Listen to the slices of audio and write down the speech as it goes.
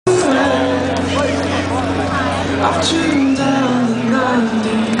I've driven down the 90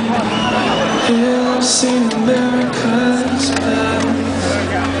 hills, seen America's best.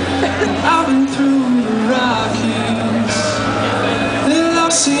 I've been through the Rockies, and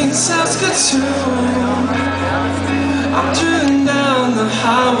I've seen Saskatoon. I'm driven down the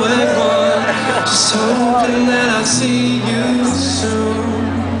Highway 1, just hoping that I'll see you soon.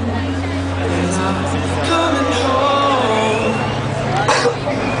 And I'm coming home.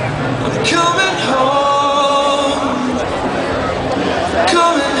 I'm coming home.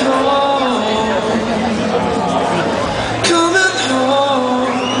 Coming home. Coming home.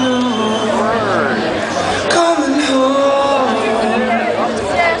 Coming home.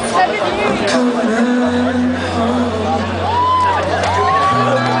 Coming home.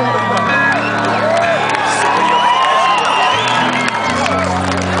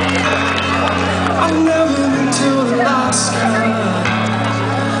 I've never been to Alaska,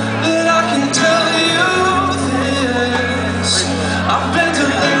 but I can tell you this. I've been to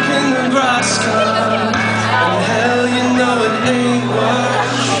Lincoln, Nebraska, and hell, you know it ain't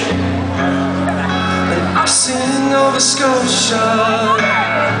much. And I've seen Nova Scotia,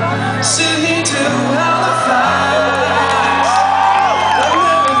 Sydney to Halifax. I've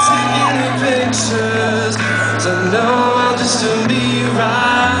never taken any pictures, 'cause I know I'll just be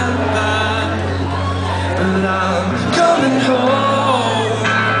right back. But I'm coming home.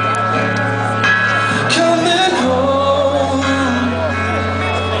 Coming home.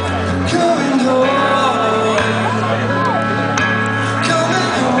 Coming home.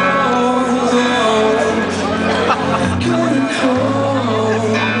 Coming home. Coming home.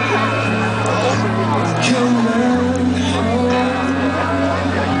 Coming home.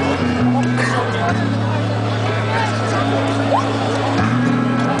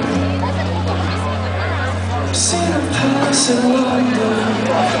 I've seen a palace in London.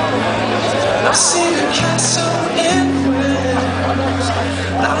 I've seen a castle in Wales.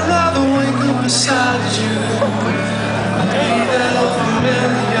 I'd rather wake up beside you and breathe that old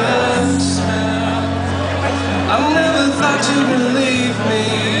familiar smell. I never thought you'd believe me.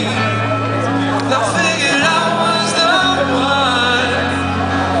 I figured I was the one.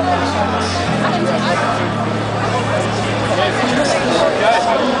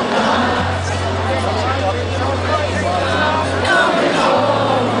 Coming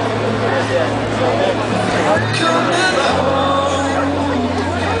home. Coming home. Coming home.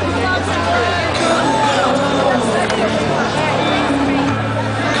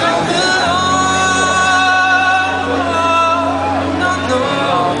 Coming home. No, no.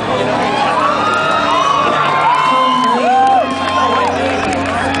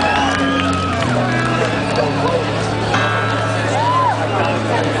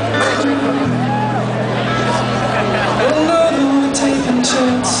 I know that we're taking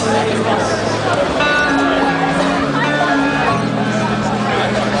chances.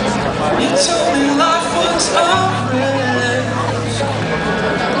 You told me life was a risk.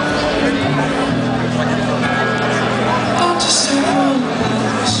 I'll just take one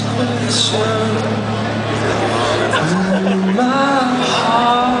last question. In my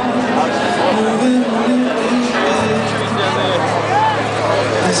heart, will you be?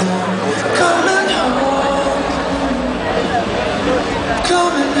 'Cause I'm coming home.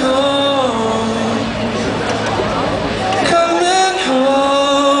 Coming home. Coming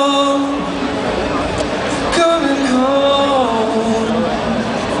home. Coming home.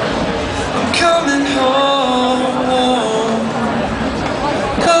 I'm coming home.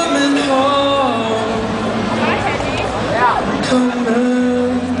 Coming home. Coming